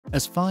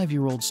as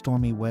 5-year-old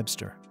Stormi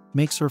Webster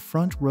makes her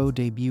front-row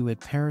debut at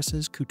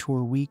Paris's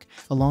Couture Week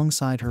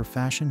alongside her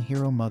fashion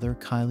hero mother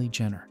Kylie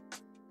Jenner.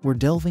 We're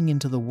delving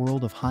into the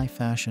world of high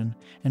fashion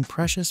and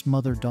precious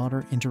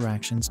mother-daughter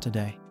interactions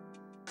today.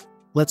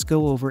 Let's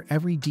go over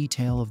every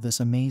detail of this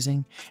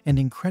amazing and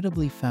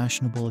incredibly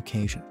fashionable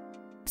occasion.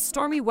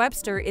 Stormi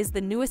Webster is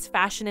the newest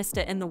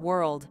fashionista in the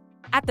world.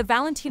 At the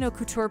Valentino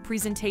Couture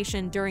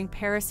presentation during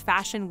Paris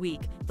Fashion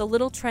Week, the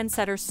little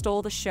trendsetter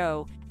stole the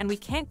show, and we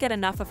can't get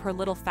enough of her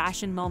little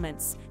fashion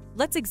moments.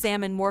 Let's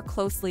examine more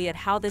closely at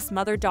how this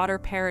mother-daughter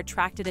pair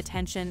attracted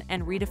attention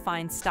and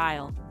redefined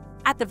style.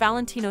 At the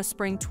Valentino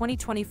Spring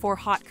 2024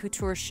 Haute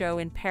Couture show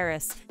in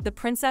Paris, the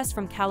princess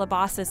from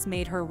Calabasas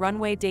made her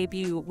runway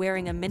debut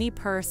wearing a mini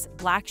purse,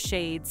 black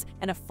shades,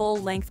 and a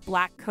full-length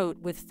black coat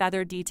with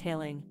feather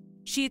detailing.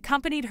 She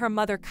accompanied her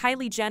mother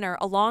Kylie Jenner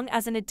along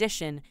as an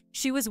addition.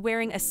 She was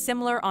wearing a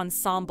similar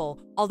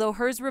ensemble, although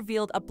hers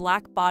revealed a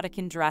black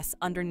bodycon dress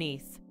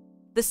underneath.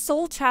 The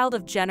sole child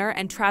of Jenner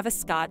and Travis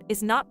Scott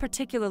is not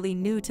particularly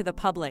new to the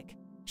public.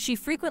 She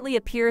frequently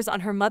appears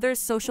on her mother's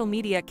social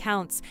media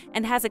accounts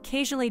and has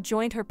occasionally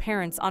joined her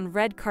parents on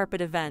red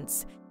carpet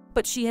events.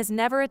 But she has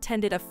never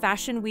attended a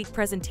Fashion Week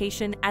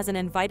presentation as an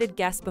invited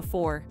guest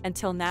before,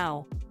 until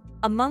now.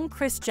 Among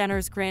Kris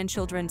Jenner's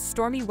grandchildren,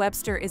 Stormi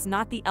Webster is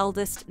not the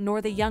eldest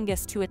nor the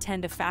youngest to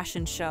attend a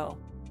fashion show.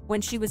 When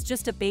she was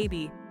just a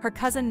baby, her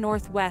cousin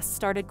Northwest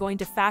started going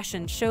to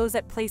fashion shows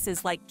at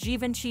places like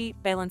Givenchy,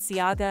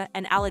 Balenciaga,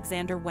 and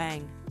Alexander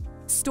Wang.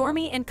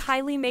 Stormi and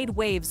Kylie made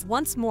waves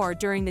once more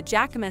during the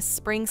Jacquemus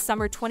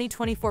Spring-Summer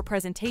 2024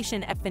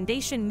 presentation at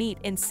Fondation Meet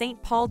in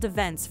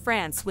Saint-Paul-de-Vence,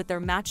 France with their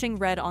matching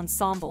red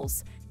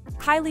ensembles.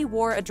 Kylie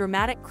wore a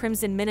dramatic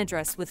crimson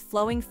mini-dress with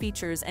flowing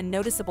features and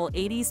noticeable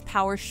 80s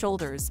power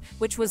shoulders,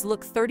 which was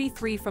look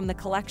 33 from the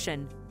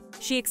collection.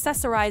 She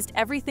accessorized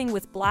everything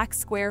with black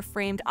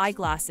square-framed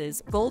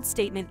eyeglasses, gold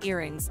statement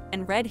earrings,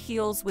 and red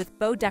heels with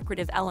bow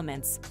decorative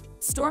elements.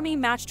 Stormi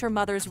matched her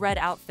mother's red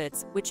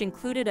outfits, which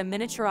included a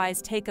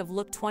miniaturized take of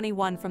look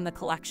 21 from the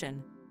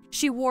collection.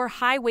 She wore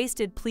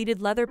high-waisted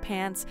pleated leather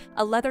pants,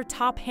 a leather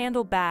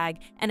top-handle bag,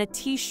 and a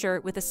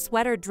t-shirt with a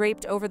sweater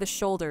draped over the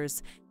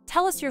shoulders.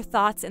 Tell us your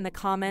thoughts in the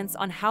comments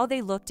on how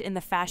they looked in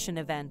the fashion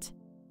event.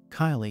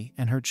 Kylie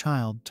and her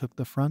child took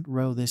the front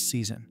row this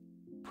season,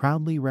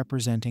 proudly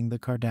representing the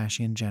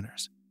Kardashian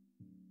Jenners.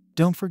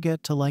 Don't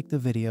forget to like the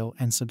video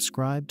and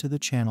subscribe to the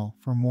channel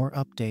for more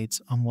updates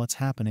on what's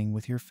happening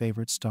with your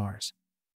favorite stars.